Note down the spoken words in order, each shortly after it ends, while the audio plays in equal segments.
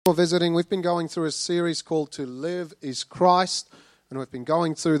For visiting, we've been going through a series called To Live is Christ, and we've been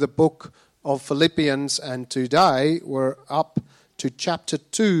going through the book of Philippians, and today we're up to chapter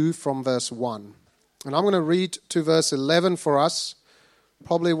 2 from verse 1. And I'm going to read to verse 11 for us,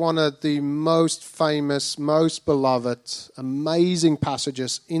 probably one of the most famous, most beloved, amazing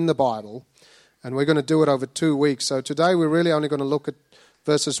passages in the Bible, and we're going to do it over 2 weeks. So today we're really only going to look at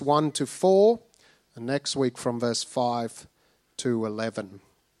verses 1 to 4, and next week from verse 5 to 11.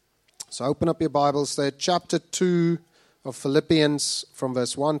 So open up your Bibles there, chapter 2 of Philippians from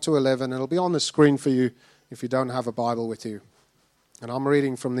verse 1 to 11. It'll be on the screen for you if you don't have a Bible with you. And I'm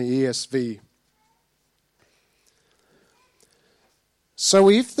reading from the ESV. So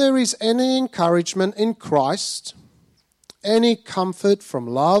if there is any encouragement in Christ, any comfort from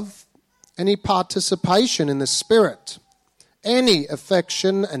love, any participation in the Spirit, any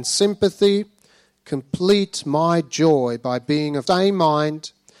affection and sympathy, complete my joy by being of the same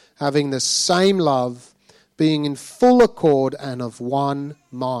mind, having the same love, being in full accord and of one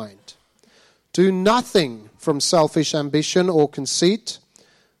mind. Do nothing from selfish ambition or conceit,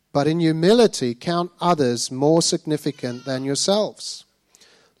 but in humility count others more significant than yourselves.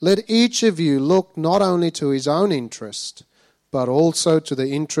 Let each of you look not only to his own interest, but also to the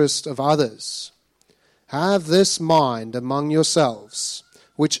interest of others. Have this mind among yourselves,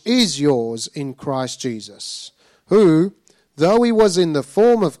 which is yours in Christ Jesus, who, though he was in the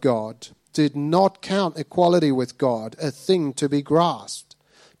form of God, did not count equality with God a thing to be grasped,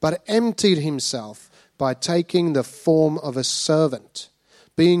 but emptied himself by taking the form of a servant,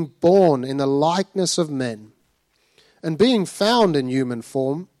 being born in the likeness of men. And being found in human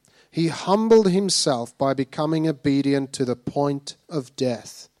form, he humbled himself by becoming obedient to the point of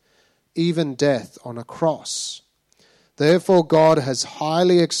death, even death on a cross. Therefore God has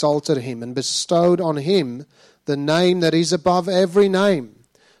highly exalted him and bestowed on him the name that is above every name,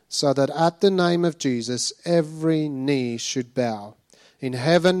 so that at the name of Jesus every knee should bow, in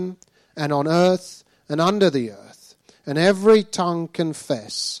heaven and on earth and under the earth, and every tongue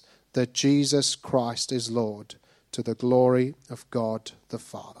confess that Jesus Christ is Lord, to the glory of God the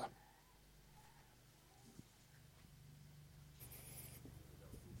Father.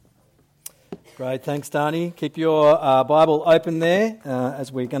 Great, thanks, Dani. Keep your Bible open there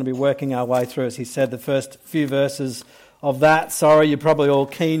as we're going to be working our way through, as he said, the first few verses of that. Sorry, you're probably all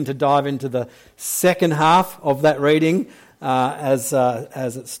keen to dive into the second half of that reading as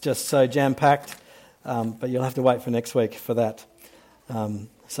it's just so jam-packed, but you'll have to wait for next week for that.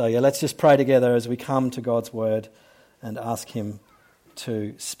 Let's just pray together as we come to God's Word and ask Him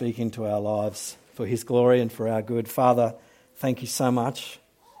to speak into our lives for His glory and for our good. Father, thank you so much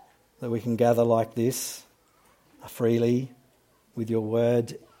that we can gather like this freely with your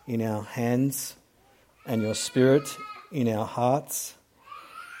word in our hands and your Spirit in our hearts.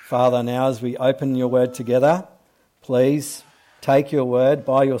 Father, now as we open your word together, please take your word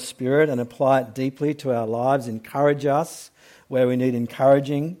by your Spirit and apply it deeply to our lives. Encourage us where we need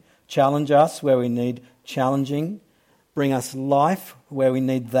encouraging. Challenge us where we need challenging. Bring us life where we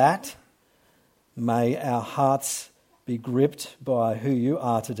need that. May our hearts be gripped by who you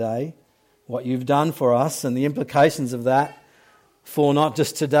are today, what you've done for us, and the implications of that for not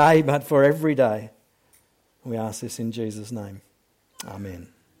just today, but for every day. We ask this in Jesus' name. Amen.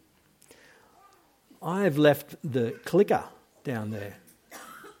 I have left the clicker down there.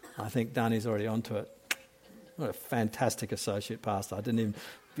 I think Dani's already onto it. What a fantastic associate pastor.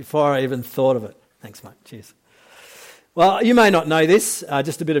 Before I even thought of it. Thanks, mate. Cheers. Well, you may not know this,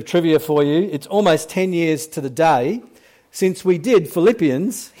 just a bit of trivia for you. It's almost 10 years to the day since we did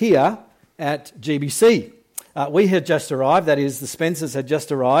Philippians here at GBC. We had just arrived, that is, the Spencers had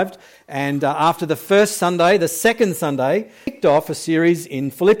just arrived, and after the first Sunday, the second Sunday, kicked off a series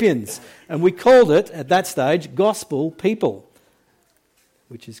in Philippians, and we called it, at that stage, Gospel People,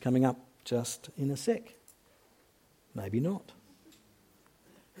 which is coming up just in a sec. Maybe not.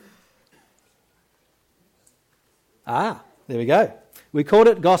 There we go. We called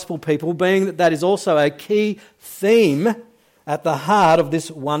it Gospel People, being that is also a key theme at the heart of this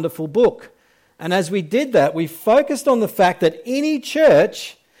wonderful book. And as we did that, we focused on the fact that any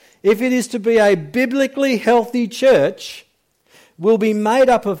church, if it is to be a biblically healthy church, will be made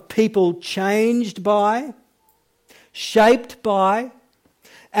up of people changed by, shaped by,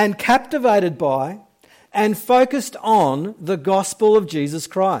 and captivated by, and focused on the gospel of Jesus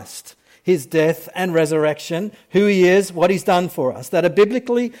Christ. His death and resurrection, who he is, what he's done for us. That a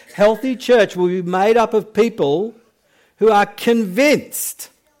biblically healthy church will be made up of people who are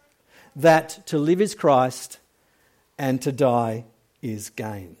convinced that to live is Christ and to die is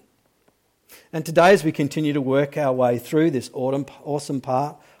gain. And today, as we continue to work our way through this awesome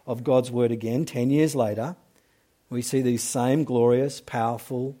part of God's word again, 10 years later, we see these same glorious,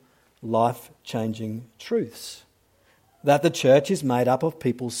 powerful, life-changing truths. That the church is made up of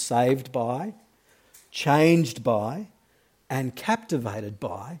people saved by, changed by, and captivated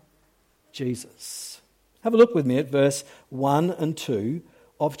by Jesus. Have a look with me at verse 1 and 2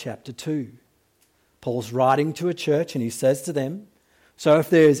 of chapter 2. Paul's writing to a church and he says to them, "So if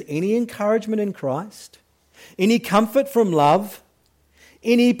there is any encouragement in Christ, any comfort from love,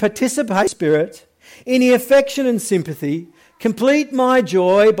 any participation in the Spirit, any affection and sympathy, complete my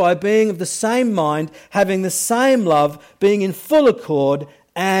joy by being of the same mind, having the same love, being in full accord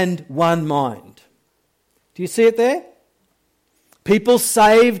and one mind." Do you see it there? People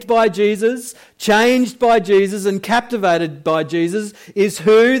saved by Jesus, changed by Jesus, and captivated by Jesus is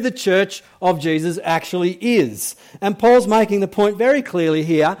who the church of Jesus actually is. And Paul's making the point very clearly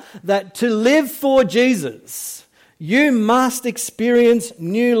here that to live for Jesus, you must experience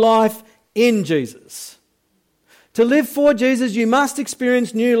new life in Jesus. To live for Jesus, you must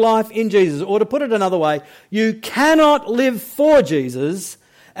experience new life in Jesus. Or to put it another way, you cannot live for Jesus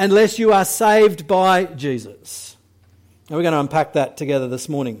unless you are saved by Jesus. And we're going to unpack that together this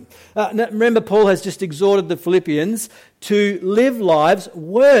morning. Remember, Paul has just exhorted the Philippians to live lives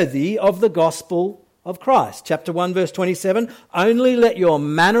worthy of the gospel of Christ. Chapter 1, verse 27, "Only let your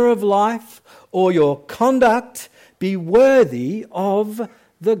manner of life or your conduct be worthy of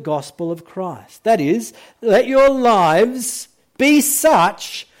the gospel of Christ." That is, let your lives be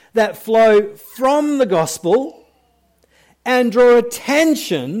such that flow from the gospel and draw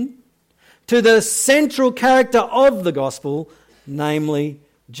attention to the central character of the gospel, namely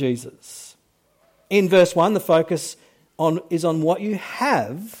Jesus. In verse 1, the focus is on what you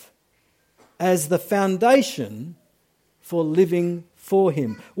have as the foundation for living for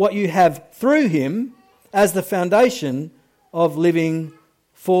him. What you have through him as the foundation of living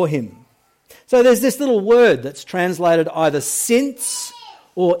for him. So there's this little word that's translated either since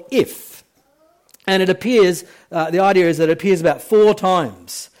or if. And it appears, the idea is that it appears about 4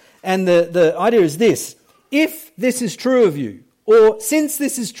 times. And the idea is this: if this is true of you, or since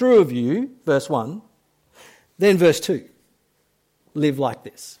this is true of you, verse 1, then verse 2, live like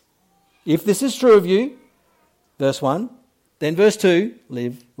this. If this is true of you, verse 1, then verse 2,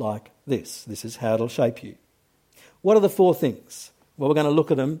 live like this. This is how it'll shape you. What are the 4 things? Well, we're going to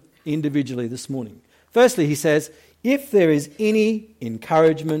look at them individually this morning. Firstly, he says, if there is any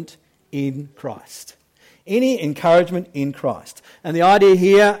encouragement in Christ. Any encouragement in Christ. And the idea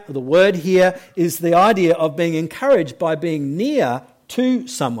here, the word here, is the idea of being encouraged by being near to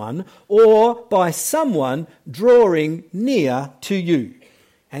someone or by someone drawing near to you.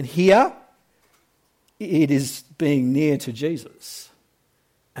 And here, it is being near to Jesus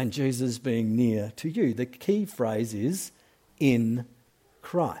and Jesus being near to you. The key phrase is in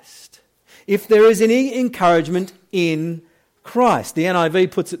Christ. If there is any encouragement in Christ. The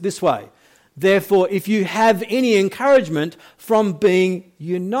NIV puts it this way: therefore, if you have any encouragement from being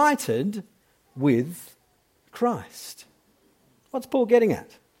united with Christ. What's Paul getting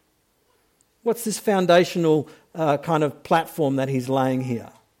at? What's this foundational kind of platform that he's laying here?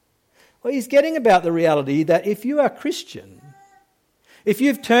 Well, he's getting about the reality that if you are Christian, if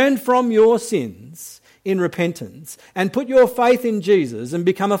you've turned from your sins in repentance and put your faith in Jesus and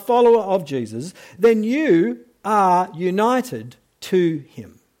become a follower of Jesus, then you are united to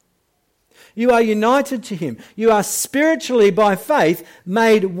him. You are united to him. You are spiritually, by faith,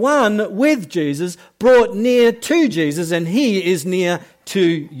 made one with Jesus, brought near to Jesus, and he is near to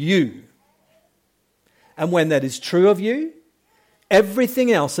you. And when that is true of you,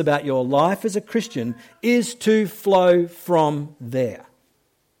 everything else about your life as a Christian is to flow from there,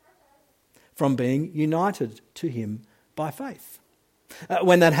 from being united to him by faith.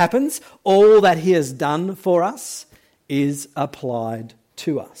 When that happens, all that he has done for us is applied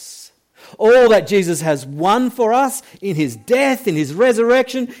to us. All that Jesus has won for us in his death, in his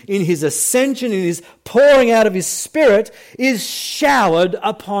resurrection, in his ascension, in his pouring out of his Spirit is showered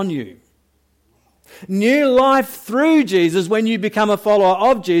upon you. New life through Jesus, when you become a follower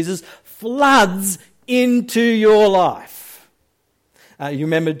of Jesus, floods into your life. You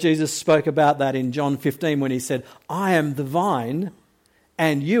remember Jesus spoke about that in John 15 when he said, "I am the vine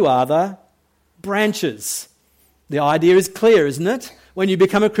and you are the branches." The idea is clear, isn't it? When you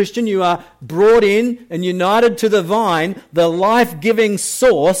become a Christian, you are brought in and united to the vine, the life-giving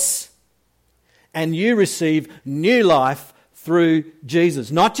source, and you receive new life through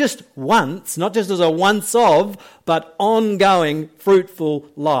Jesus. Not just once, not just as a once of, but ongoing fruitful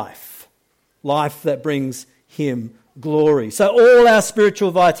life. Life that brings him glory. So all our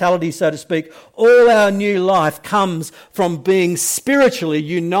spiritual vitality, so to speak, all our new life comes from being spiritually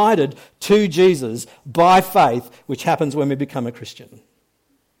united to Jesus by faith, which happens when we become a Christian.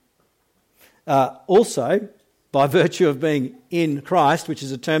 Also, by virtue of being in Christ, which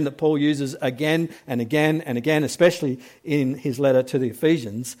is a term that Paul uses again and again and again, especially in his letter to the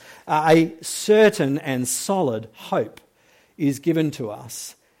Ephesians, a certain and solid hope is given to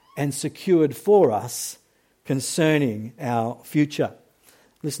us and secured for us concerning our future.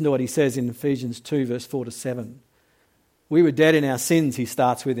 Listen to what he says in Ephesians 2, verse 4 to 7. We were dead in our sins, he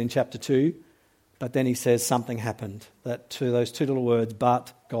starts with in chapter 2, but then he says something happened. That to those two little words,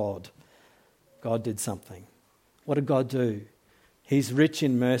 but God. God did something. What did God do? He's rich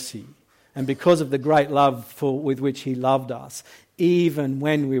in mercy. And because of the great love with which he loved us, even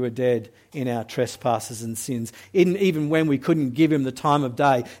when we were dead in our trespasses and sins, even when we couldn't give him the time of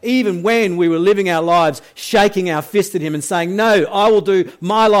day, even when we were living our lives shaking our fist at him and saying, no, I will do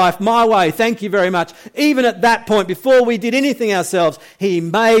my life my way, thank you very much. Even at that point, before we did anything ourselves, he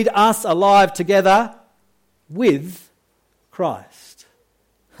made us alive together with Christ.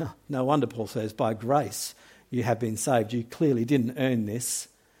 No wonder Paul says, by grace you have been saved. You clearly didn't earn this.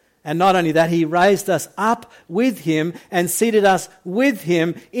 And not only that, he raised us up with him and seated us with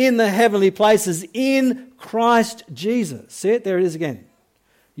him in the heavenly places in Christ Jesus. See it? There it is again.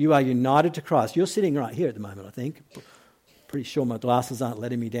 You are united to Christ. You're sitting right here at the moment, I think. Pretty sure my glasses aren't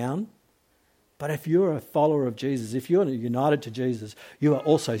letting me down. But if you're a follower of Jesus, if you're united to Jesus, you are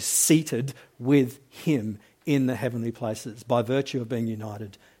also seated with him in the heavenly places by virtue of being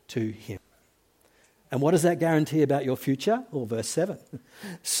united to him. And what does that guarantee about your future? Well, verse 7.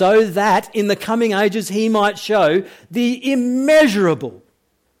 So that in the coming ages he might show the immeasurable.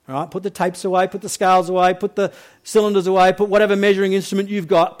 All right, put the tapes away, put the scales away, put the cylinders away, put whatever measuring instrument you've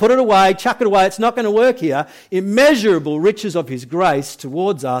got, put it away, chuck it away. It's not going to work here. Immeasurable riches of his grace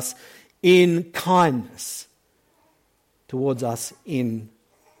towards us in kindness. Towards us in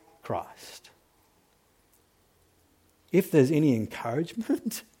Christ. If there's any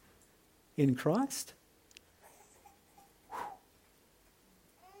encouragement in Christ,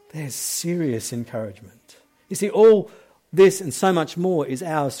 there's serious encouragement. You see, all this and so much more is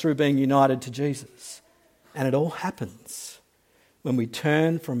ours through being united to Jesus. And it all happens when we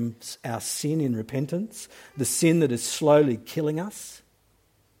turn from our sin in repentance, the sin that is slowly killing us,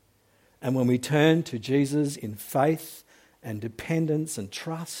 and when we turn to Jesus in faith and dependence and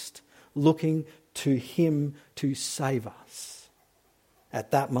trust, looking to him to save us.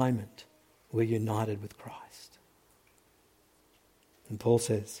 At that moment, we're united with Christ. And Paul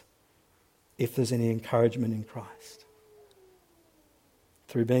says, if there's any encouragement in Christ,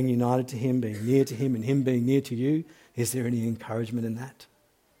 through being united to him, being near to him, and him being near to you, is there any encouragement in that?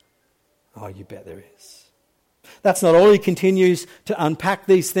 Oh, you bet there is. That's not all. He continues to unpack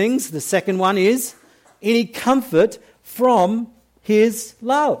these things. The second one is any comfort from his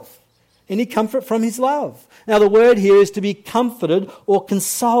love. Any comfort from his love. Now the word here is to be comforted or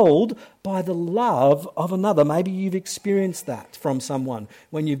consoled by the love of another. Maybe you've experienced that from someone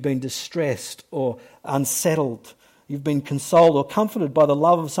when you've been distressed or unsettled. You've been consoled or comforted by the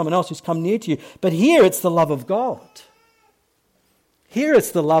love of someone else who's come near to you. But here it's the love of God. Here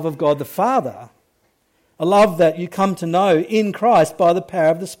it's the love of God the Father. A love that you come to know in Christ by the power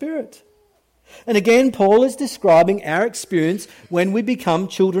of the Spirit. And again, Paul is describing our experience when we become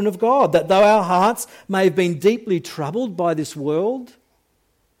children of God, that though our hearts may have been deeply troubled by this world,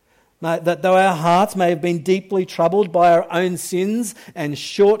 that though our hearts may have been deeply troubled by our own sins and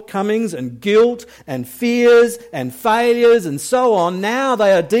shortcomings and guilt and fears and failures and so on, now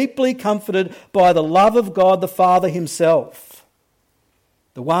they are deeply comforted by the love of God the Father himself,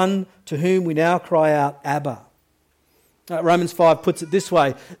 the one to whom we now cry out, Abba. Romans 5 puts it this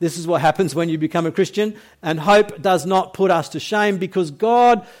way. This is what happens when you become a Christian. And hope does not put us to shame because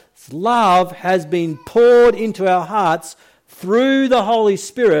God's love has been poured into our hearts through the Holy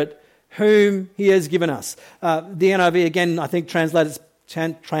Spirit whom he has given us. The NIV again, I think, translates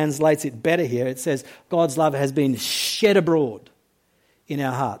it better here. It says God's love has been shed abroad in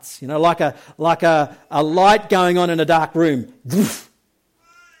our hearts. You know, like a light going on in a dark room.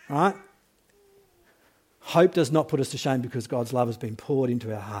 Right? Hope does not put us to shame because God's love has been poured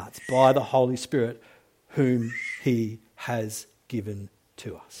into our hearts by the Holy Spirit whom he has given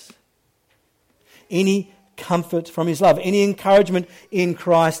to us. Any comfort from his love, any encouragement in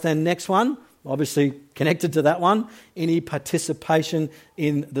Christ, and next one, obviously connected to that one, any participation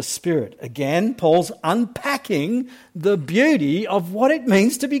in the Spirit. Again, Paul's unpacking the beauty of what it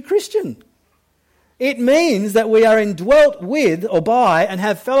means to be Christian. It means that we are indwelt with or by and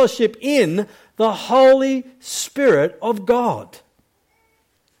have fellowship in the Holy Spirit of God.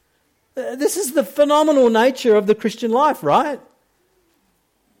 This is the phenomenal nature of the Christian life, right?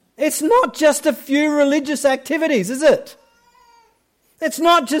 It's not just a few religious activities, is it? It's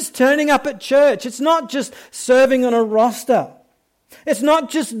not just turning up at church. It's not just serving on a roster. It's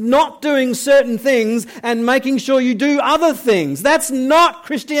not just not doing certain things and making sure you do other things. That's not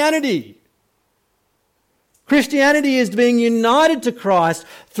Christianity. Christianity is being united to Christ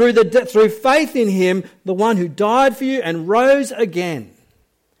through faith in Him, the one who died for you and rose again,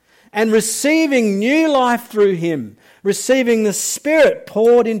 and receiving new life through Him, receiving the Spirit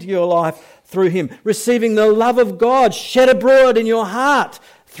poured into your life through Him, receiving the love of God shed abroad in your heart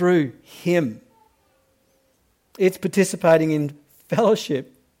through Him. It's participating in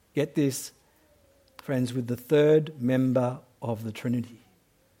fellowship, get this, friends, with the third member of the Trinity.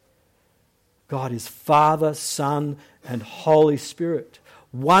 God is Father, Son, and Holy Spirit.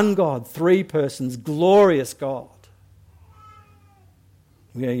 One God, three persons, glorious God.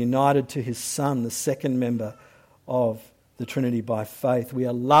 We are united to His Son, the second member of the Trinity, by faith. We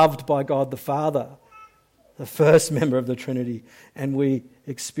are loved by God the Father, the first member of the Trinity, and we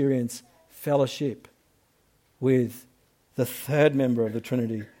experience fellowship with the third member of the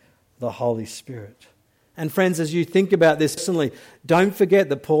Trinity, the Holy Spirit. And friends, as you think about this, personally, don't forget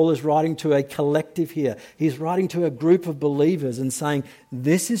that Paul is writing to a collective here. He's writing to a group of believers and saying,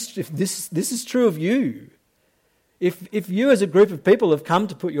 this is true of you. If you as a group of people have come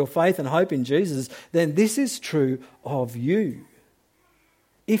to put your faith and hope in Jesus, then this is true of you.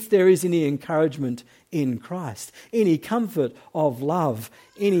 If there is any encouragement in Christ, any comfort of love,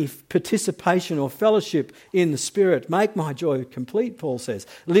 any participation or fellowship in the Spirit, make my joy complete, Paul says.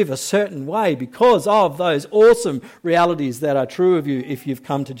 Live a certain way because of those awesome realities that are true of you if you've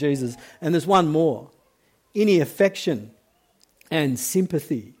come to Jesus. And there's one more. Any affection and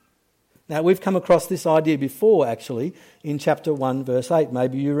sympathy. Now, we've come across this idea before, actually, in chapter 1, verse 8.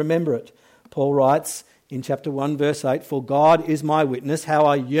 Maybe you remember it. Paul writes in chapter 1, verse 8, "For God is my witness, how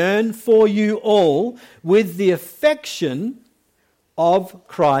I yearn for you all with the affection of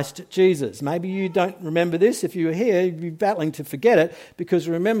Christ Jesus." Maybe you don't remember this. If you were here, you'd be battling to forget it, because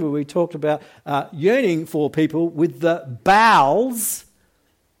remember we talked about yearning for people with the bowels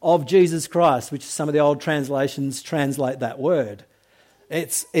of Jesus Christ, which some of the old translations translate that word.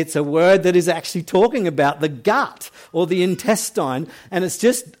 It's a word that is actually talking about the gut or the intestine, and it's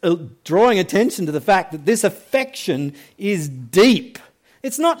just drawing attention to the fact that this affection is deep.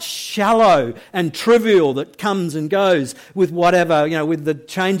 It's not shallow and trivial that comes and goes with whatever, with the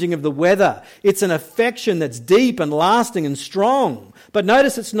changing of the weather. It's an affection that's deep and lasting and strong. But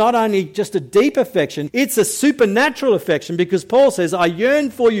notice it's not only just a deep affection, it's a supernatural affection, because Paul says, "I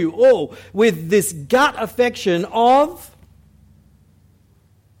yearn for you all with this gut affection of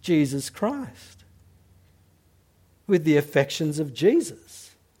Jesus Christ," with the affections of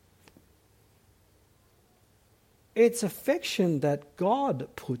Jesus. It's affection that God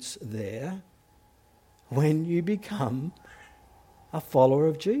puts there when you become a follower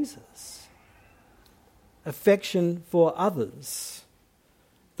of Jesus. Affection for others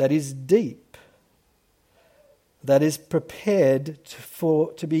that is deep, that is prepared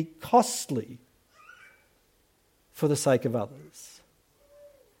to be costly for the sake of others.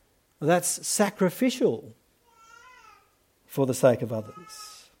 That's sacrificial for the sake of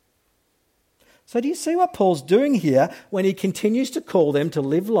others. So do you see what Paul's doing here when he continues to call them to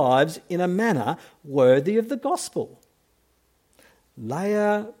live lives in a manner worthy of the gospel?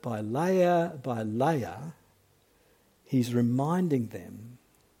 Layer by layer by layer, he's reminding them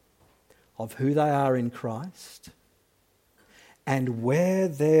of who they are in Christ and where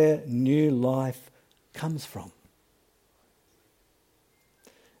their new life comes from.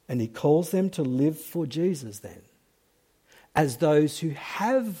 And he calls them to live for Jesus then, as those who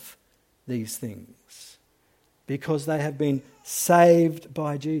have these things, because they have been saved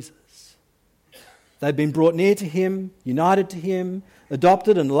by Jesus. They've been brought near to Him, united to Him,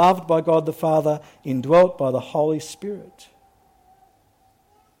 adopted and loved by God the Father, indwelt by the Holy Spirit.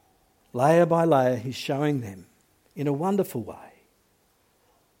 Layer by layer, he's showing them in a wonderful way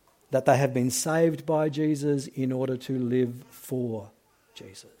that they have been saved by Jesus in order to live for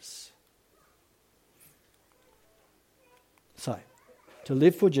Jesus. So, to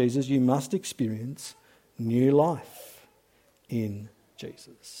live for Jesus, you must experience new life in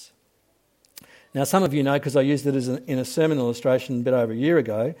Jesus. Now, some of you know, because I used it in a sermon illustration a bit over a year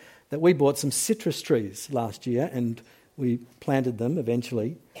ago, that we bought some citrus trees last year and we planted them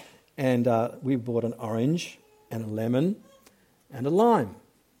eventually. And we bought an orange and a lemon and a lime.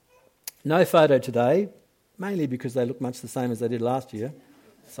 No photo today, mainly because they look much the same as they did last year.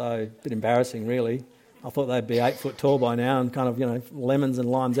 So a bit embarrassing, really. I thought they'd be 8 foot tall by now and kind of, lemons and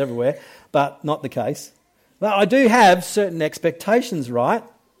limes everywhere, but not the case. But I do have certain expectations, right,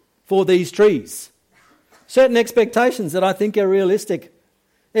 for these trees. Certain expectations that I think are realistic.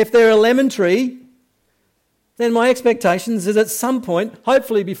 If they're a lemon tree, then my expectations is at some point,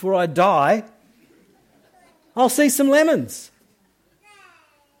 hopefully before I die, I'll see some lemons.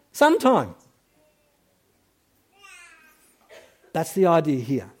 Sometime. That's the idea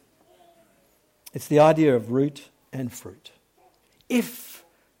here. It's the idea of root and fruit. If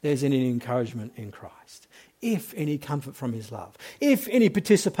there's any encouragement in Christ, if any comfort from his love, if any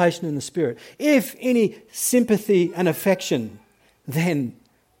participation in the Spirit, if any sympathy and affection, then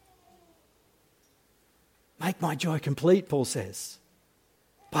make my joy complete, Paul says,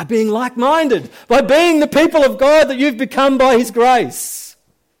 by being like-minded, by being the people of God that you've become by his grace.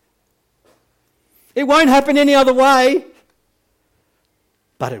 It won't happen any other way,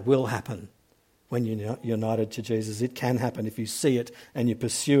 but it will happen when you're united to Jesus. It can happen if you see it and you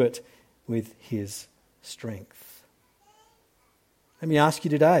pursue it with his strength. Let me ask you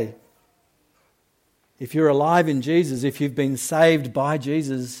today, if you're alive in Jesus, if you've been saved by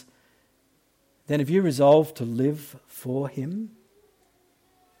Jesus, then have you resolved to live for him?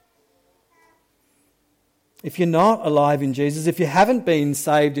 If you're not alive in Jesus, if you haven't been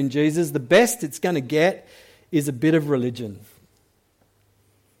saved in Jesus, the best it's going to get is a bit of religion.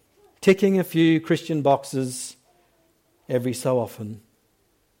 Ticking a few Christian boxes every so often.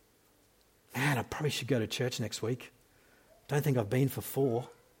 Man, I probably should go to church next week. Don't think I've been for 4.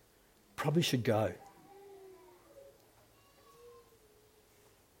 Probably should go.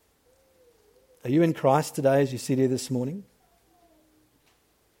 Are you in Christ today as you sit here this morning?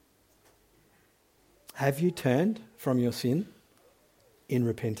 Have you turned from your sin in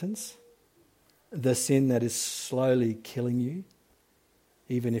repentance? The sin that is slowly killing you,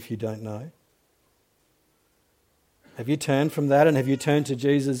 even if you don't know? Have you turned from that and have you turned to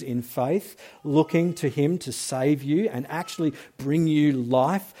Jesus in faith, looking to him to save you and actually bring you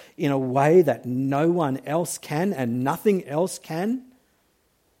life in a way that no one else can and nothing else can?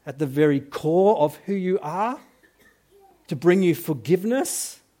 At the very core of who you are, to bring you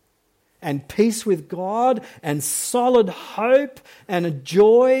forgiveness and peace with God and solid hope and a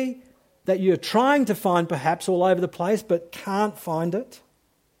joy that you're trying to find perhaps all over the place but can't find it?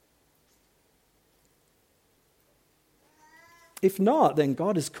 If not, then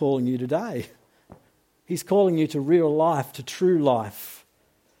God is calling you today. He's calling you to real life, to true life,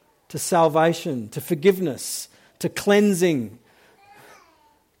 to salvation, to forgiveness, to cleansing,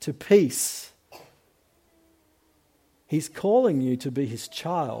 to peace. He's calling you to be his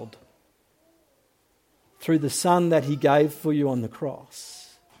child through the Son that he gave for you on the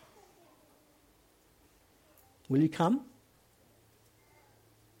cross. Will you come?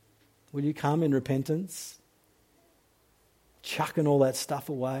 Will you come in repentance? Chucking all that stuff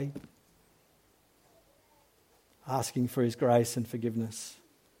away, asking for his grace and forgiveness,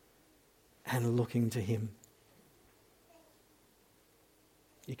 and looking to him.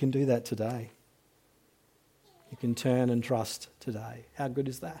 You can do that today. You can turn and trust today. How good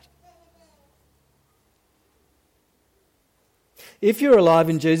is that? If you're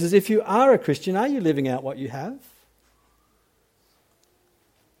alive in Jesus, if you are a Christian, are you living out what you have?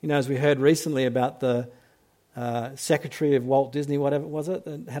 As we heard recently about the secretary of Walt Disney, whatever was it,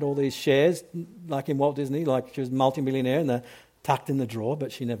 that had all these shares, like in Walt Disney, like she was a multimillionaire and they're tucked in the drawer,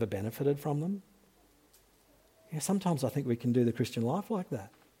 but she never benefited from them. Sometimes I think we can do the Christian life like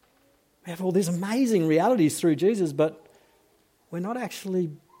that. We have all these amazing realities through Jesus, but we're not actually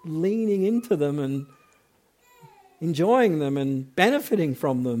leaning into them and enjoying them and benefiting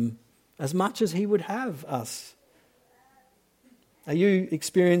from them as much as he would have us. Are you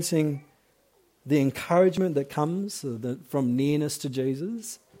experiencing the encouragement that comes from nearness to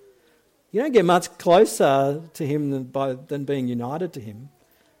Jesus? You don't get much closer to him than being united to him.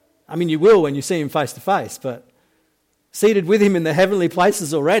 I mean, you will when you see him face to face, but seated with him in the heavenly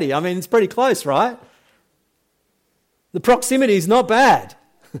places already, it's pretty close, right? The proximity is not bad.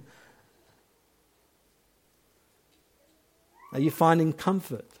 Are you finding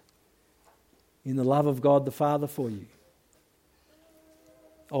comfort in the love of God the Father for you?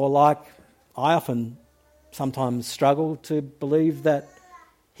 Or like I often sometimes struggle to believe that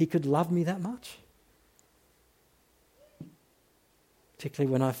he could love me that much,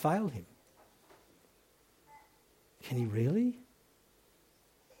 particularly when I fail him. Can he really?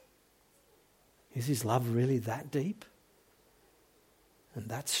 Is his love really that deep and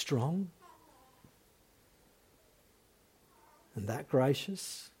that strong and that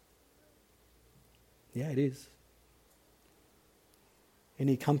gracious Yeah, it is.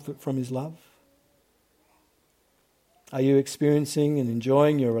 Any comfort from his love? Are you experiencing and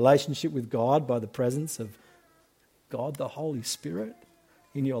enjoying your relationship with God by the presence of God, the Holy Spirit,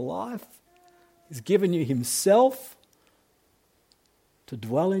 in your life? He's given you himself to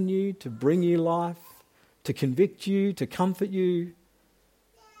dwell in you, to bring you life, to convict you, to comfort you,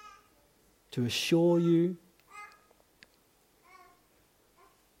 to assure you.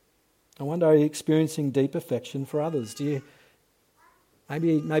 I wonder, are you experiencing deep affection for others? Do you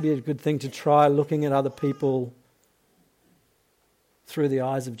maybe a good thing to try looking at other people through the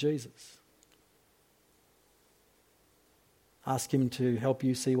eyes of Jesus. Ask him to help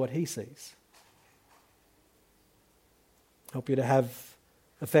you see what he sees. Help you to have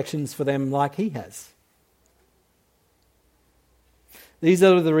affections for them like he has. These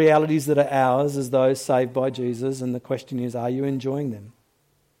are the realities that are ours as those saved by Jesus, and the question is, are you enjoying them?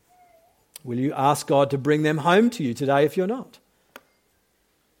 Will you ask God to bring them home to you today if you're not?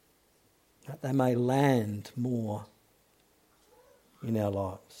 That they may land more in our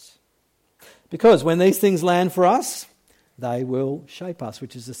lives. Because when these things land for us, they will shape us,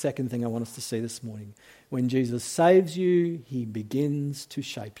 which is the second thing I want us to see this morning. When Jesus saves you, he begins to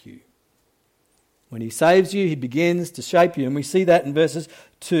shape you. When he saves you, he begins to shape you. And we see that in verses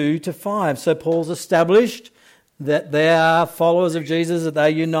 2 to 5. So Paul's established that they are followers of Jesus, that they're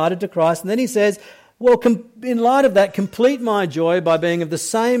united to Christ. And then he says, well, in light of that, complete my joy by being of the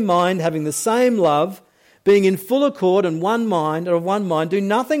same mind, having the same love, being in full accord and one mind, or of one mind. Do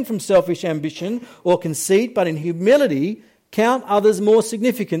nothing from selfish ambition or conceit, but in humility count others more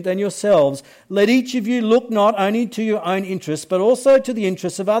significant than yourselves. Let each of you look not only to your own interests, but also to the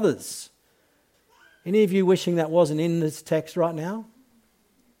interests of others. Any of you wishing that wasn't in this text right now?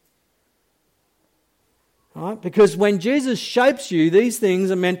 Right? Because when Jesus shapes you, these things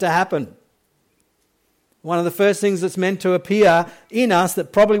are meant to happen. One of the first things that's meant to appear in us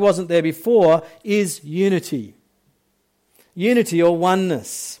that probably wasn't there before is unity. Unity or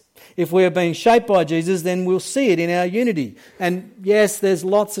oneness. If we are being shaped by Jesus, then we'll see it in our unity. And yes, there's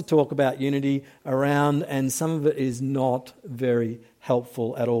lots of talk about unity around, and some of it is not very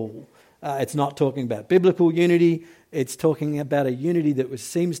helpful at all. It's not talking about biblical unity. It's talking about a unity that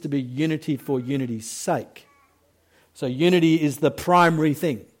seems to be unity for unity's sake. So unity is the primary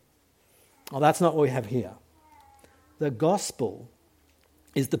thing. Well, that's not what we have here. The gospel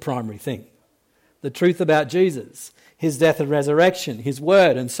is the primary thing. The truth about Jesus, his death and resurrection, his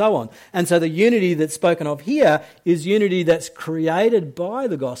word, and so on. And so the unity that's spoken of here is unity that's created by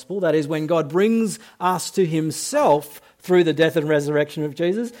the gospel. That is, when God brings us to himself through the death and resurrection of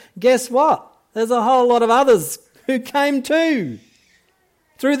Jesus, guess what? There's a whole lot of others who came too,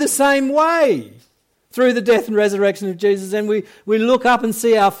 through the same way, through the death and resurrection of Jesus. And we look up and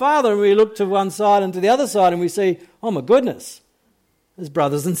see our Father, and we look to one side and to the other side, and we see, oh my goodness, there's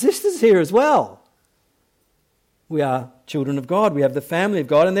brothers and sisters here as well. We are children of God. We have the family of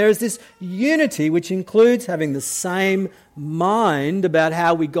God. And there is this unity which includes having the same mind about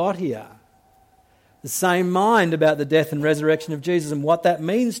how we got here. The same mind about the death and resurrection of Jesus and what that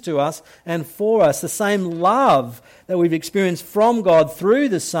means to us and for us. The same love that we've experienced from God through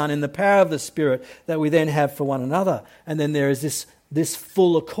the Son in the power of the Spirit that we then have for one another. And then there is this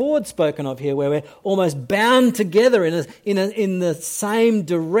full accord spoken of here, where we're almost bound together in the same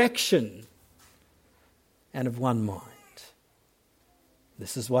direction and of one mind.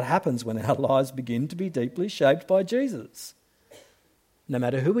 This is what happens when our lives begin to be deeply shaped by Jesus. No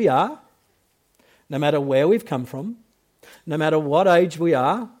matter who we are, no matter where we've come from, no matter what age we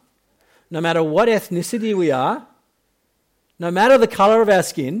are, no matter what ethnicity we are, no matter the colour of our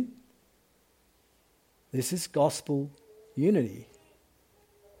skin, this is gospel unity.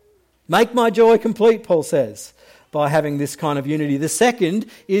 Make my joy complete, Paul says, by having this kind of unity. The second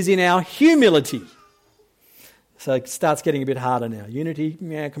is in our humility. So it starts getting a bit harder now. Unity,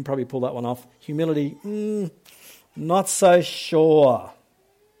 I can probably pull that one off. Humility, not so sure.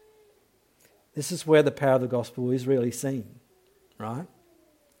 This is where the power of the gospel is really seen, right?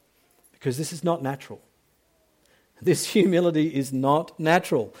 Because this is not natural. This humility is not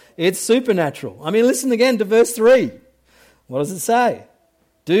natural. It's supernatural. I mean, listen again to verse 3. What does it say?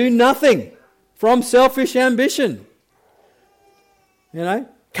 Do nothing from selfish ambition. You know,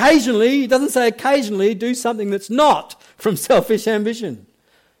 occasionally, it doesn't say occasionally, do something that's not from selfish ambition.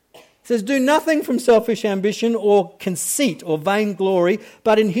 It says, do nothing from selfish ambition or conceit or vainglory,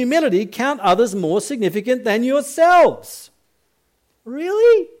 but in humility count others more significant than yourselves.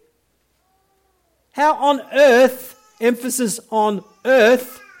 Really? How on earth, emphasis on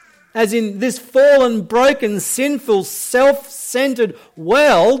earth, as in this fallen, broken, sinful, self-centered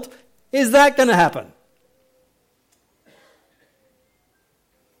world, is that going to happen?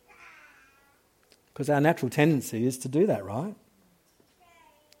 Because our natural tendency is to do that, right?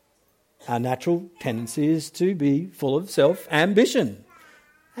 Our natural tendency is to be full of self-ambition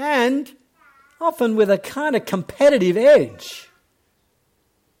and often with a kind of competitive edge.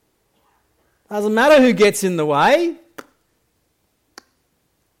 Doesn't matter who gets in the way.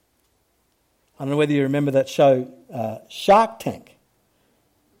 I don't know whether you remember that show, Shark Tank.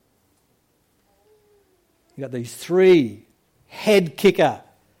 You got these three head kicker,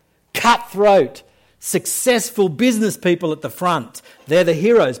 cutthroat, successful business people at the front. They're the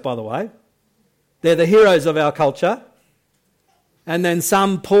heroes, by the way. They're the heroes of our culture. And then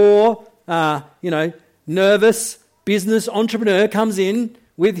some poor, nervous business entrepreneur comes in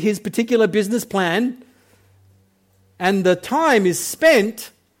with his particular business plan, and the time is spent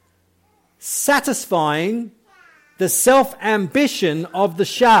satisfying the self-ambition of the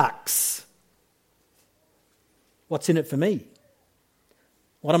sharks. What's in it for me?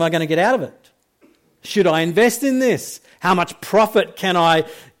 What am I going to get out of it? Should I invest in this? How much profit can I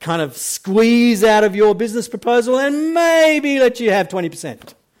kind of squeeze out of your business proposal and maybe let you have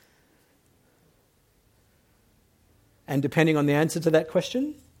 20%? And depending on the answer to that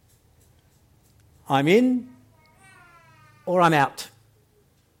question, I'm in or I'm out.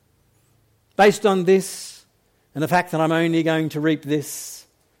 Based on this and the fact that I'm only going to reap this,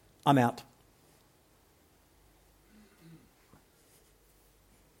 I'm out.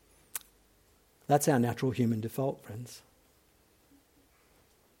 That's our natural human default, friends.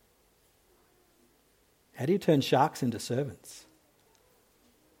 How do you turn sharks into servants?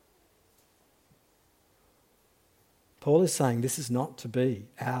 Paul is saying this is not to be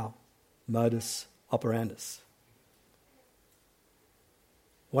our modus operandus.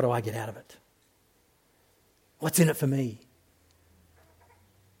 What do I get out of it? What's in it for me?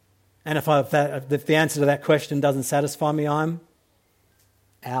 And if the answer to that question doesn't satisfy me, I'm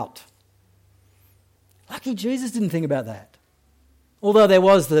out. Lucky Jesus didn't think about that. Although there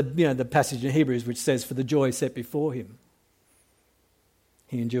was the passage in Hebrews which says, for the joy set before him,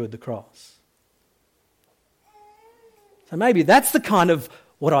 he endured the cross. So maybe that's the kind of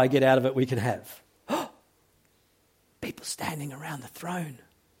what I get out of it we could have. People standing around the throne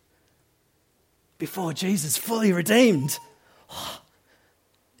before Jesus, fully redeemed.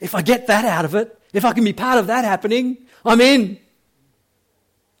 If I get that out of it, if I can be part of that happening, I'm in.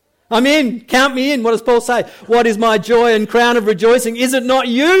 I'm in. Count me in. What does Paul say? What is my joy and crown of rejoicing? Is it not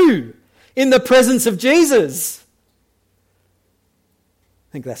you in the presence of Jesus?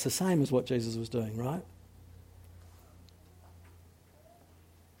 I think that's the same as what Jesus was doing, right?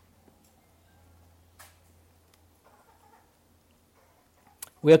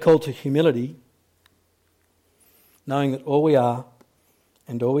 We are called to humility, knowing that all we are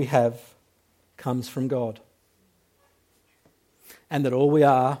and all we have comes from God. And that all we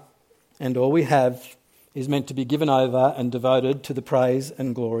are and all we have is meant to be given over and devoted to the praise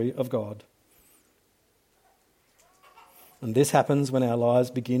and glory of God. And this happens when our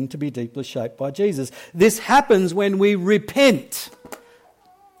lives begin to be deeply shaped by Jesus. This happens when we repent.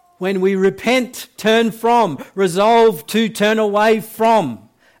 When we repent, turn from, resolve to turn away from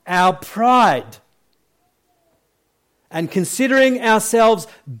our pride and considering ourselves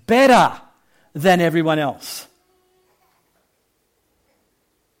better than everyone else.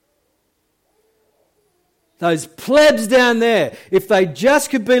 Those plebs down there, if they just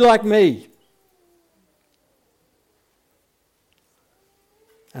could be like me.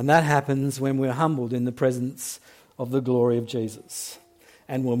 And that happens when we're humbled in the presence of the glory of Jesus.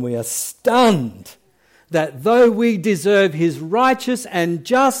 And when we are stunned that though we deserve his righteous and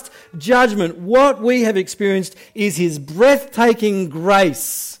just judgment, what we have experienced is his breathtaking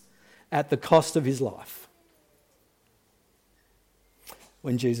grace at the cost of his life.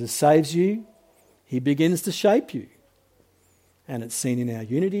 When Jesus saves you, he begins to shape you. And it's seen in our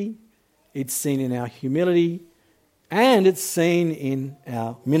unity, it's seen in our humility, and it's seen in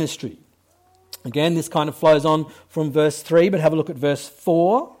our ministry. Again, this kind of flows on from verse 3, but have a look at verse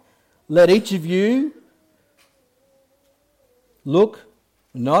 4. Let each of you look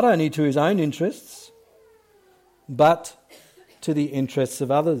not only to his own interests, but to the interests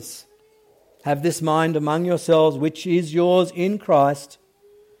of others. Have this mind among yourselves, which is yours in Christ,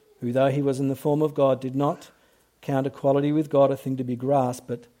 who, though he was in the form of God, did not count equality with God a thing to be grasped,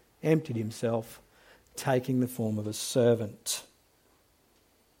 but emptied himself, taking the form of a servant.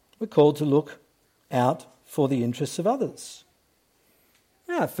 We're called to look out for the interests of others.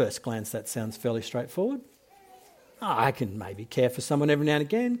 Now, at first glance, that sounds fairly straightforward. I can maybe care for someone every now and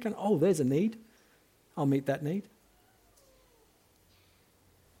again. There's a need. I'll meet that need.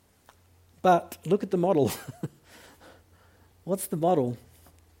 But look at the model. What's the model?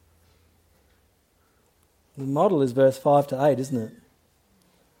 The model is verse 5 to 8, isn't it?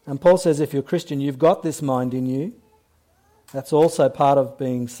 And Paul says if you're a Christian, you've got this mind in you. That's also part of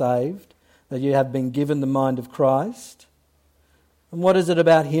being saved, that you have been given the mind of Christ. And what is it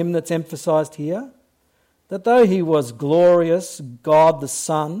about him that's emphasised here? That though he was glorious, God the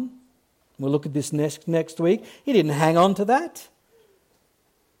Son, we'll look at this next week, he didn't hang on to that.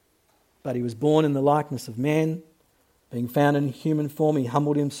 But he was born in the likeness of man. Being found in human form, he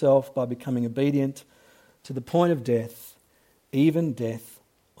humbled himself by becoming obedient to the point of death, even death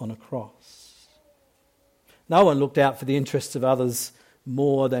on a cross. No one looked out for the interests of others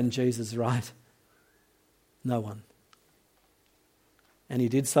more than Jesus, right? No one. And he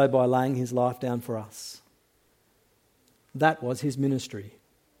did so by laying his life down for us. That was his ministry.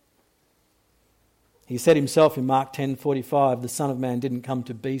 He said himself in Mark 10:45, the Son of Man didn't come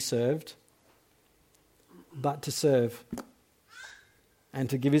to be served, but to serve and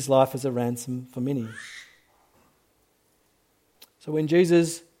to give his life as a ransom for many. So when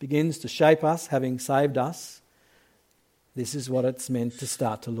Jesus begins to shape us, having saved us, this is what it's meant to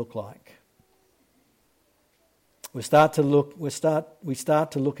start to look like. We start to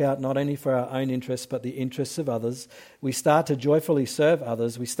look out not only for our own interests but the interests of others. We start to joyfully serve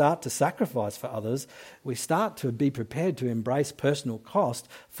others. We start to sacrifice for others. We start to be prepared to embrace personal cost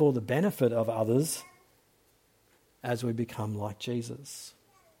for the benefit of others as we become like Jesus,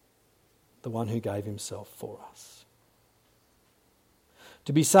 the one who gave himself for us.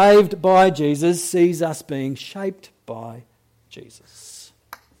 To be saved by Jesus sees us being shaped by Jesus.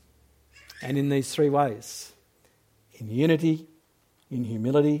 And in these three ways: in unity, in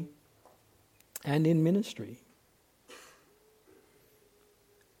humility, and in ministry.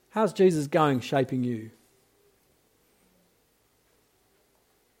 How's Jesus going shaping you?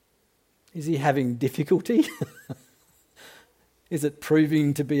 Is he having difficulty? Is it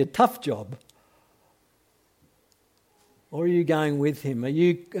proving to be a tough job? Or are you going with him? Are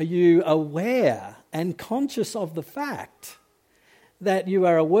you aware and conscious of the fact that you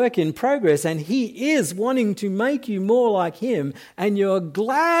are a work in progress and he is wanting to make you more like him, and you're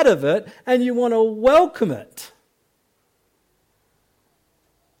glad of it and you want to welcome it?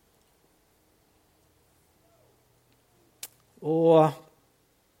 Or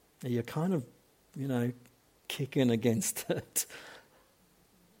are you kind of, kicking against it?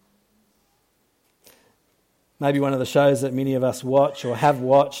 Maybe one of the shows that many of us watch or have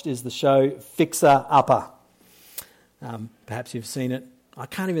watched is the show Fixer Upper. Perhaps you've seen it. I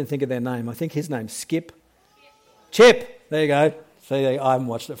can't even think of their name. I think his name's Skip. Chip. There you go. See, I haven't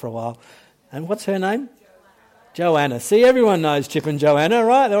watched it for a while. And what's her name? Joanna. See, everyone knows Chip and Joanna,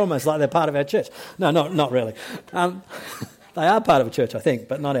 right? They're almost like they're part of our church. No, not really. They are part of a church, I think,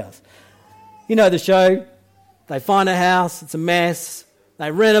 but not ours. You know the show. They find a house. It's a mess. They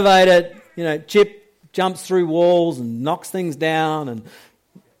renovate it. Chip jumps through walls and knocks things down and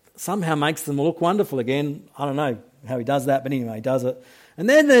somehow makes them look wonderful again. I don't know how he does that, but anyway, he does it. And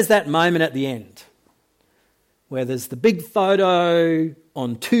then there's that moment at the end where there's the big photo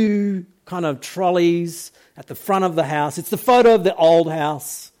on two kind of trolleys at the front of the house. It's the photo of the old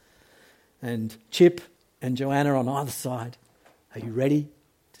house. And Chip and Joanna on either side. Are you ready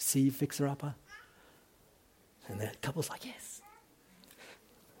to see your fixer-upper? And the couple's like, yes.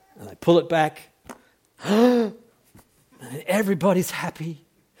 And they pull it back. And everybody's happy.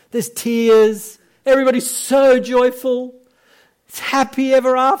 There's tears. Everybody's so joyful. It's happy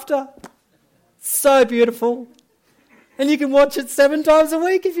ever after. So beautiful. And you can watch it 7 times a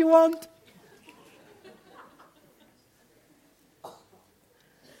week if you want.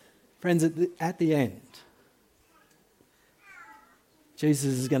 Friends, at the end,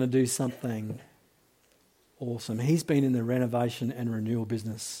 Jesus is going to do something awesome. He's been in the renovation and renewal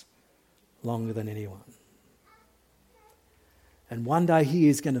business longer than anyone. And one day he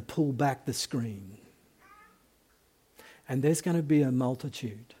is going to pull back the screen. And there's going to be a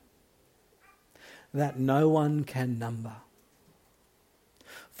multitude that no one can number.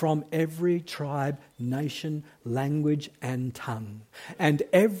 From every tribe, nation, language, and tongue. And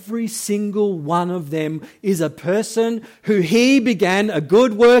every single one of them is a person who he began a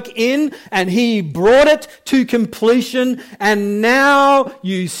good work in, and he brought it to completion, and now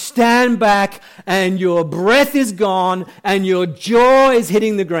you stand back and your breath is gone and your jaw is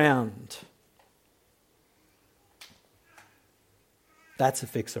hitting the ground. That's a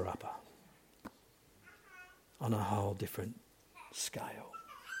fixer-upper on a whole different scale.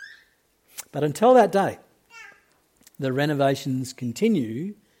 But until that day, the renovations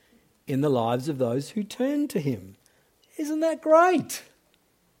continue in the lives of those who turn to him. Isn't that great?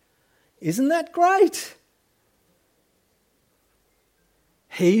 Isn't that great?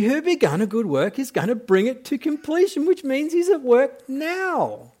 He who begun a good work is going to bring it to completion, which means he's at work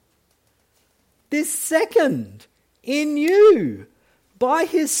now. This second, in you, by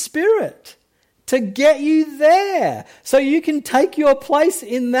his Spirit, to get you there so you can take your place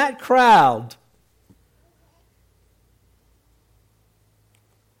in that crowd.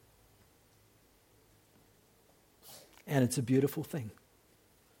 And it's a beautiful thing,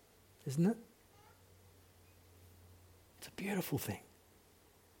 isn't it? It's a beautiful thing.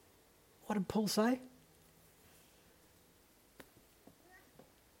 What did Paul say?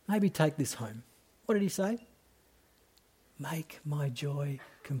 Maybe take this home. What did he say? Make my joy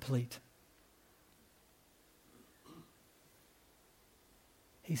complete.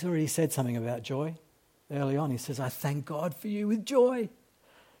 He's already said something about joy early on. He says, I thank God for you with joy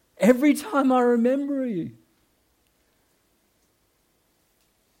every time I remember you.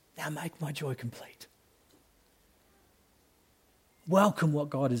 Now make my joy complete. Welcome what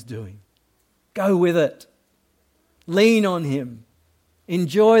God is doing. Go with it. Lean on him.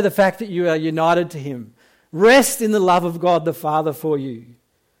 Enjoy the fact that you are united to him. Rest in the love of God the Father for you.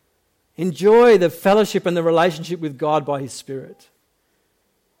 Enjoy the fellowship and the relationship with God by his Spirit.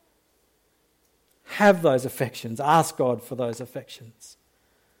 Have those affections. Ask God for those affections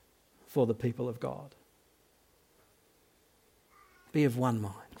for the people of God. Be of one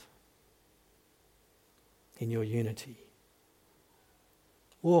mind in your unity.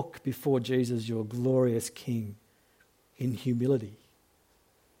 Walk before Jesus, your glorious King, in humility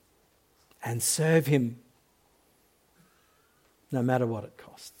and serve him no matter what it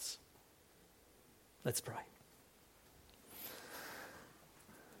costs. Let's pray.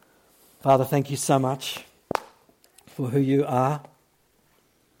 Father, thank you so much for who you are,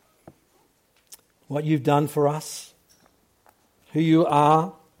 what you've done for us, who you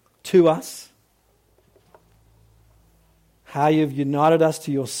are to us, how you've united us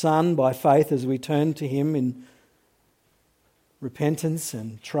to your Son by faith as we turn to him in repentance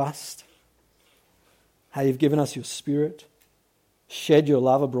and trust, how you've given us your Spirit, shed your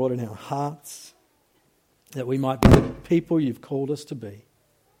love abroad in our hearts, that we might be the people you've called us to be.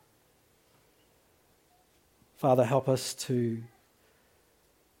 Father, help us to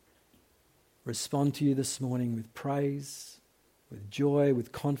respond to you this morning with praise, with joy,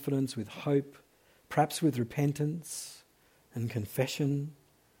 with confidence, with hope, perhaps with repentance and confession.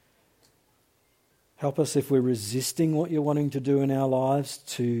 Help us, if we're resisting what you're wanting to do in our lives,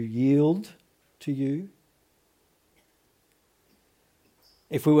 to yield to you.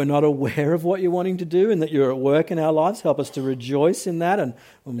 If we were not aware of what you're wanting to do and that you're at work in our lives, help us to rejoice in that and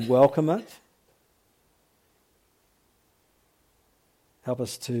welcome it. Help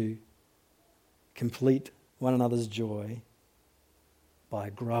us to complete one another's joy by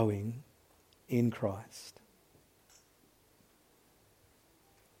growing in Christ.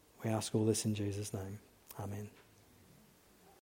 We ask all this in Jesus' name. Amen.